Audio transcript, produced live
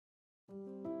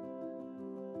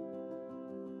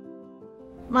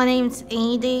My name's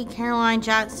Andie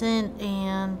Jackson,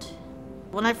 and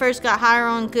when I first got hired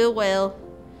on Goodwill,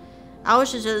 I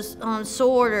was just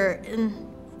sorter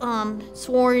and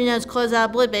swore, as close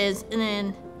out blue bins, and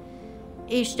then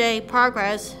each day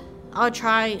progress, I'll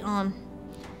try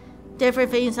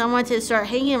different things. I wanted to start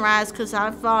hanging rides because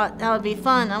I thought that would be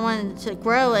fun. I wanted to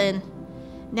grow, and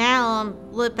now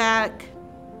look back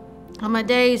on my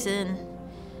days and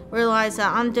realize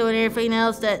that I'm doing everything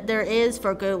else that there is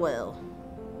for Goodwill.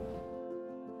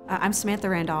 I'm Samantha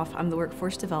Randolph. I'm the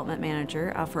Workforce Development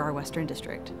Manager for our Western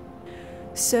District.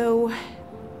 So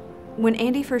when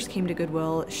Andie first came to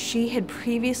Goodwill, she had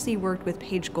previously worked with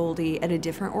Paige Goldie at a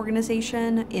different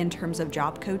organization in terms of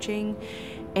job coaching,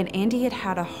 and Andie had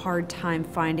had a hard time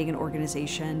finding an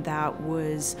organization that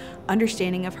was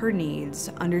understanding of her needs,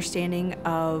 understanding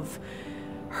of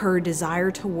her desire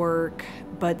to work,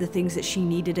 but the things that she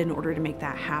needed in order to make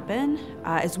that happen,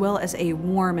 as well as a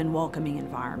warm and welcoming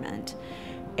environment.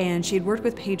 And she had worked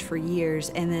with Paige for years,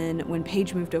 and then when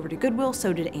Paige moved over to Goodwill,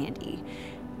 so did Andie.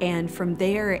 And from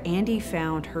there, Andie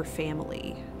found her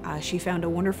family. She found a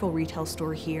wonderful retail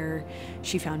store here.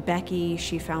 She found Becky.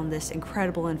 She found this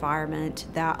incredible environment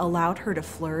that allowed her to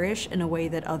flourish in a way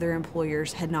that other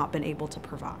employers had not been able to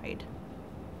provide.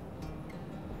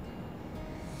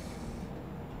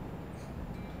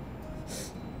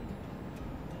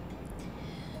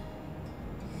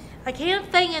 I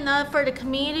can't thank enough for the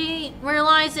community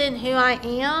realizing who I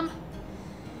am,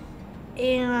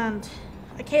 and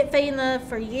I can't thank enough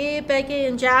for you, Becky,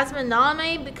 and Jasmine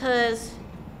nominating, because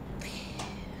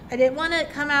I didn't want to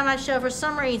come out of my shell for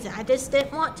some reason. I just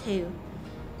didn't want to.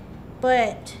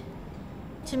 But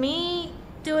to me,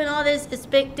 doing all this is a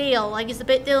big deal. Like, it's a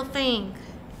big deal thing.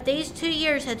 These 2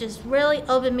 years have just really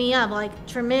opened me up, like,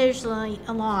 tremendously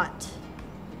a lot.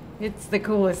 It's the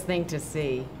coolest thing to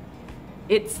see.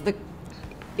 It's the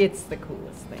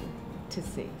coolest thing to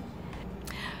see.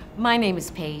 My name is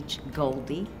Paige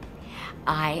Goldie.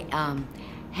 I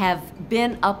have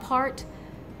been a part,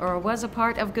 or was a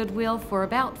part of Goodwill for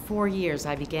about 4 years.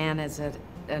 I began as an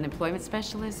employment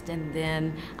specialist, and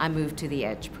then I moved to the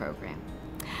EDGE program.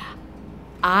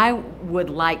 I would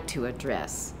like to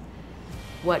address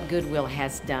what Goodwill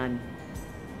has done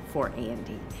for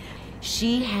Andie.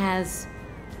 She has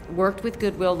worked with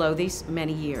Goodwill these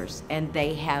many years, and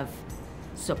they have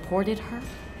supported her,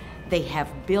 they have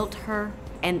built her,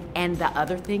 and the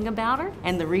other thing about her,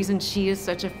 and the reason she is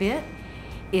such a fit,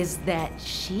 is that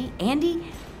Andie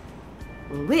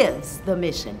lives the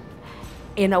mission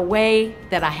in a way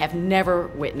that I have never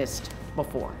witnessed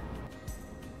before.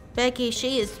 Becky,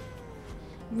 she is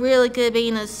really good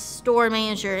being a store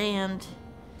manager, and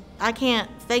I can't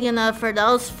thank enough for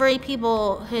those 3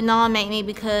 people who nominate me,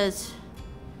 because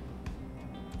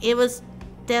it was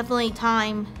definitely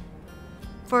time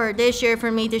for this year for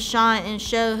me to shine and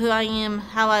show who I am,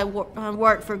 how I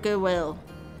work for Goodwill.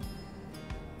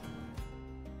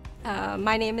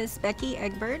 My name is Becky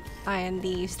Egbert. I am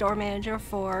the store manager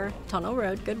for Tunnel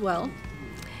Road Goodwill.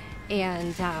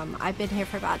 And I've been here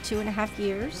for about 2.5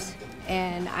 years.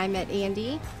 And I met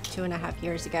Andie 2.5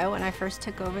 years ago when I first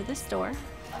took over the store.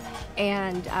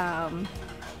 And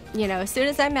as soon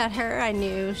as I met her, I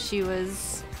knew she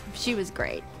was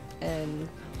great and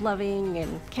loving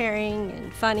and caring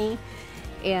and funny,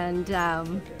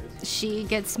 and she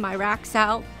gets my racks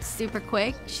out super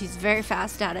quick. She's very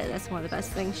fast at it. That's one of the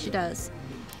best things she does.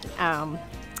 And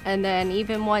then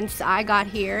even once I got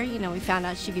here, we found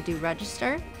out she could do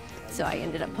register, so I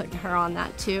ended up putting her on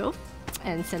that too,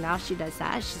 and so now she does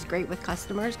that. She's great with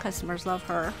customers. Customers love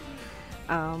her.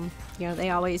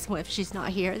 They always, if she's not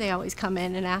here, they always come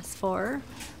in and ask for her,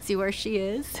 see where she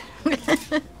is.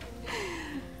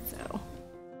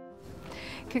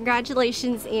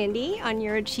 Congratulations, Andie, on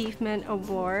your Achievement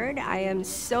Award. I am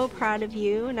so proud of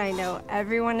you, and I know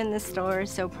everyone in the store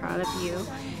is so proud of you.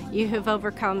 You have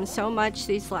overcome so much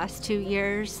these last 2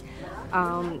 years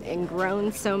and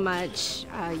grown so much.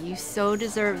 You so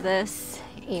deserve this,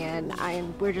 and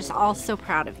we're just all so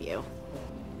proud of you.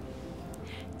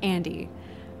 Andie,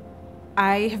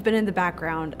 I have been in the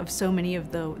background of so many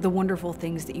of the wonderful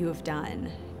things that you have done,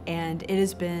 and it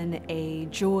has been a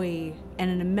joy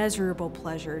and an immeasurable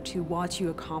pleasure to watch you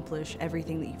accomplish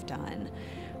everything that you've done.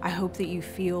 I hope that you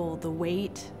feel the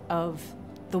weight of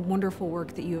the wonderful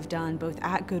work that you have done both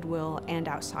at Goodwill and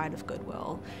outside of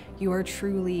Goodwill. You are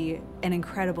truly an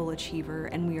incredible achiever,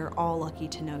 and we are all lucky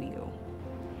to know you.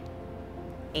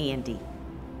 Andie,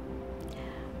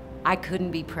 I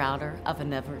couldn't be prouder of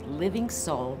another living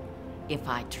soul if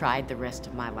I tried the rest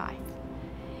of my life.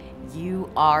 You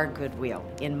are Goodwill.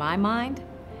 In my mind,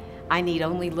 I need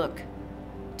only look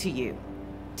to you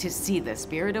to see the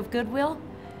spirit of Goodwill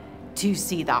to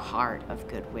see the heart of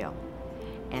Goodwill.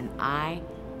 And I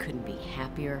couldn't be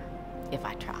happier if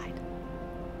I tried.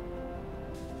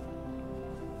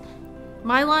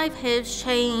 My life has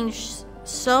changed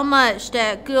so much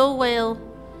that Goodwill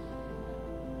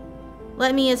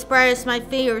let me express my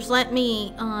fears, let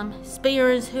me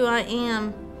experience who I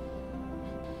am.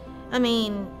 I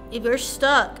mean, if you're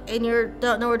stuck and you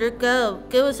don't know where to go,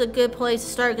 Goodwill's a good place to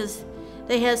start because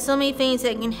they have so many things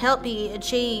that can help you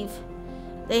achieve.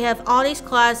 They have all these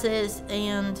classes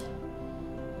and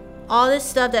all this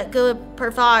stuff that Goodwill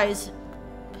provides,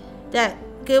 that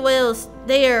Goodwill's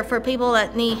there for people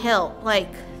that need help. Like,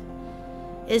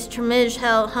 it's tremendous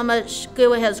how much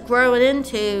Goodwill has grown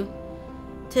into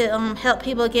to help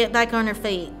people get back on their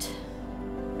feet.